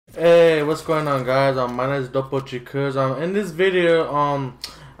Hey, what's going on, guys? My name is BO3. In this video,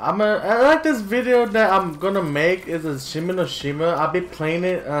 I like this video that I'm gonna make is a SHIMA. I've been playing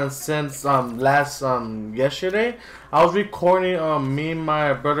it since yesterday. I was recording me and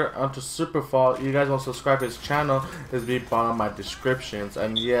my brother UltraSuperFox. You guys want to subscribe to his channel? It's be bottom my descriptions.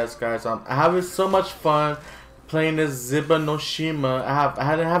 And yes, guys, I'm having so much fun playing this ZETSUBOU no SHIMA.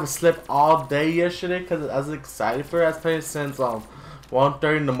 I didn't have a sleep all day yesterday because I was excited for it. I played it since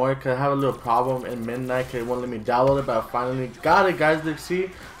 1:30 in the morning because I have a little problem in midnight because it won't let me download it, but I finally got it, guys. To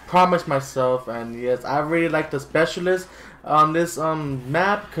see, promised myself. And yes, I really like the specialist on this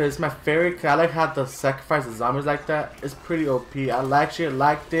map because it's my favorite. Cause I like how to sacrifice the zombies like that. It's pretty OP. I actually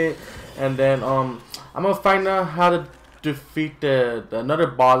liked it. And then I'm gonna find out how to defeat the another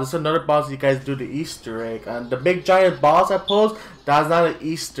boss. This is another boss you guys do the Easter egg. And the big giant boss I posed, that's not an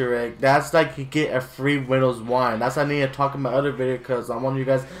Easter egg. That's like you get a free Windows wine. That's what I need to talk in my other video because I want you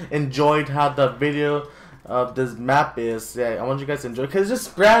guys enjoyed how the video of this map is. Yeah, I want you guys to enjoy because this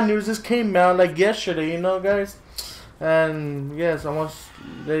brand new. Just came out like yesterday, you know, guys. And yes, I want to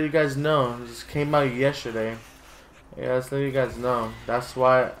let you guys know this came out yesterday. Yeah, let's let you guys know. That's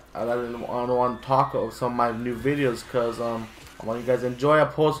why I don't want to talk of some of my new videos because I want you guys to enjoy. I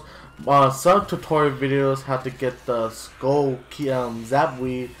post some tutorial videos how to get the skull key zap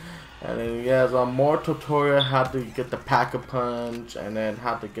weed, and then yes, more tutorial how to get the pack-a-punch, and then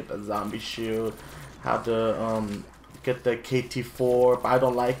how to get the zombie shield, how to get the KT4. I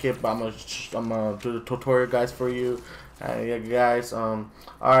don't like it, but I'm gonna do the tutorial guys for you. Yeah, guys.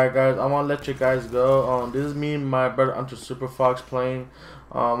 Alright, guys. I want to let you guys go. This is me and my brother UltraSuperFox playing.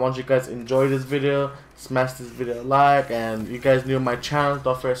 I want you guys enjoy this video. Smash this video a like, and you guys new to my channel,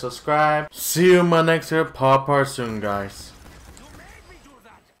 don't forget to subscribe. See you in my next video. Pop part soon, guys. You made me do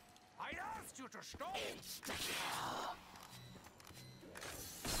that. I asked you to stop.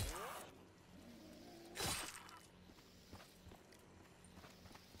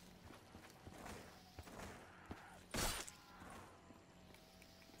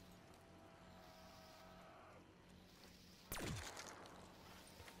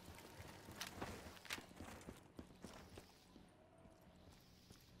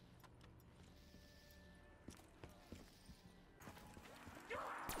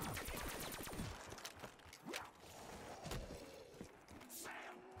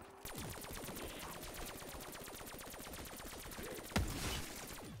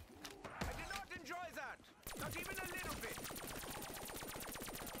 Not even a little bit.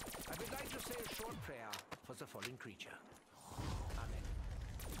 I would like to say a short prayer for the fallen creature. Amen.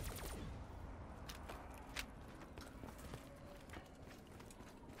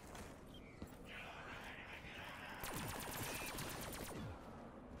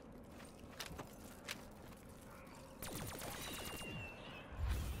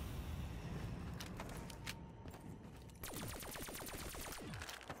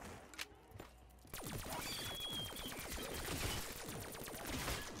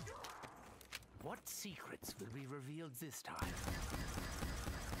 What secrets will be revealed this time?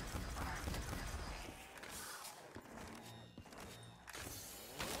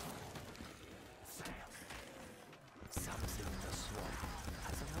 Something in the swamp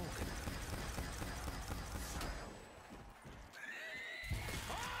has awoken.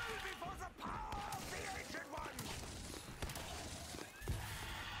 Fall before the power of the Ancient One!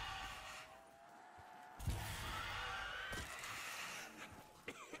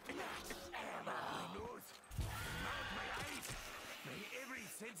 Every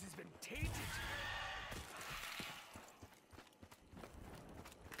sense has been tainted.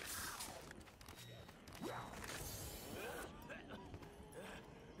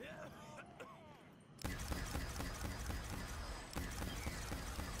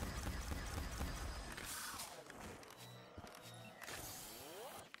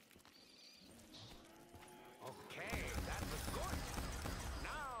 Okay, that was good.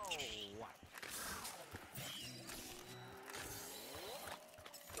 Now what?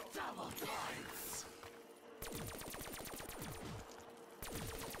 Double points.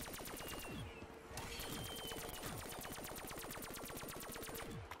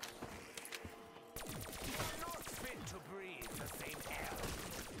 You're not fit to breathe the same air.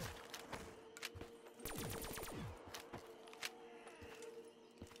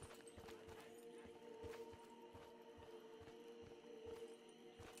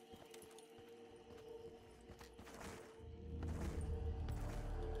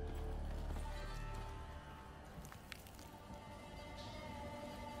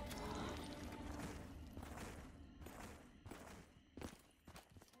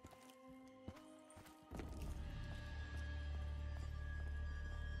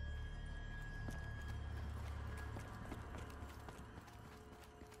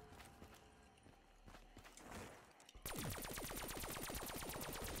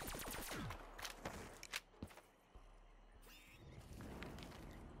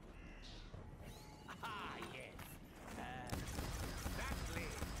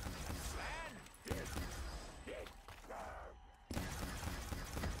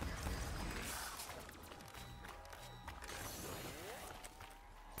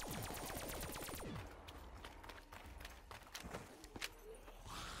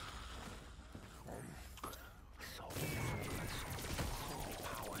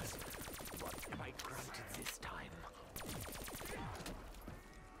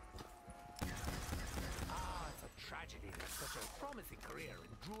 promising career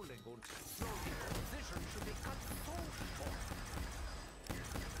in drooling und floating position should be cut so short.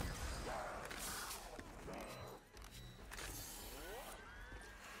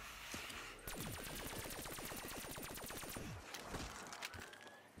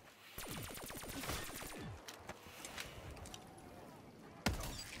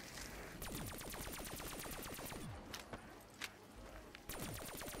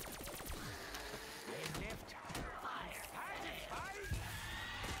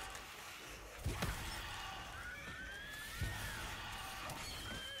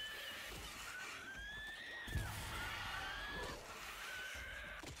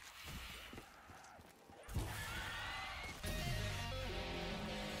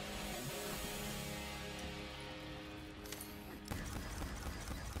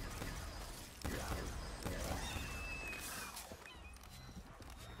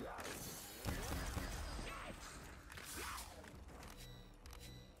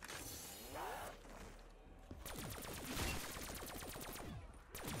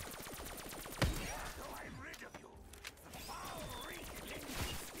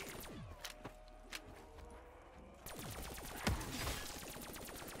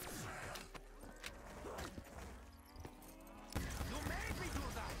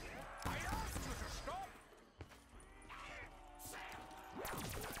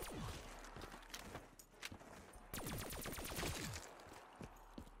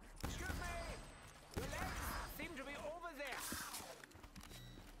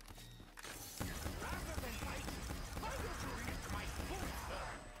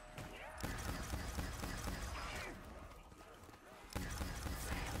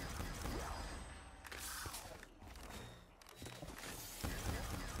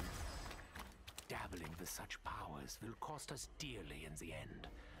 Dabbling with such powers will cost us dearly in the end.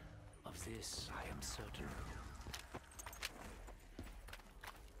 Of this I am certain.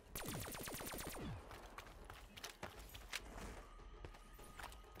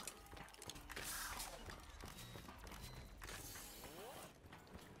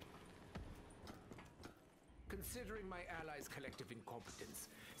 Considering my allies' collective incompetence,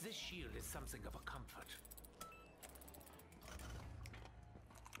 this shield is something of a comfort.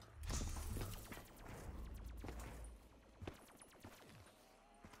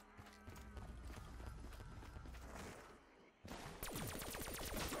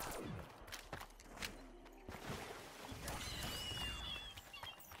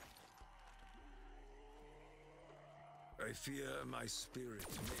 I fear my spirit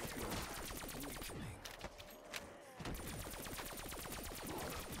may be weakening.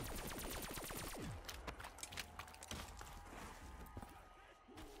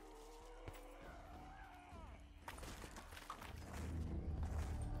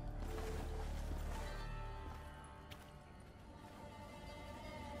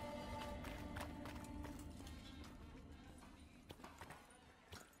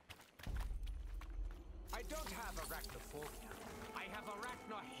 I don't have arachnophobia. I have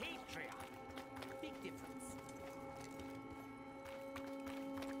arachnohatria. Big difference.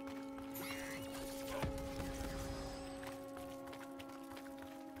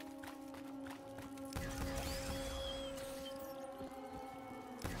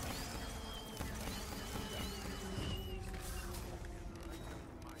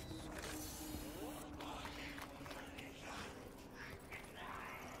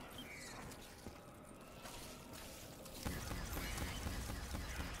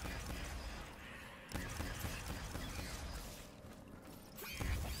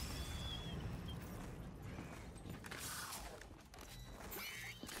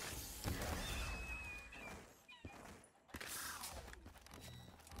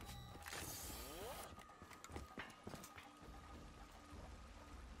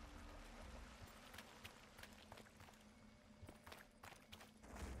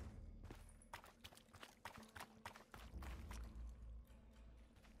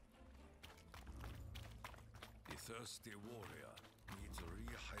 The thirsty warrior needs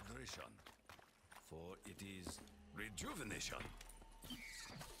rehydration, for it is rejuvenation.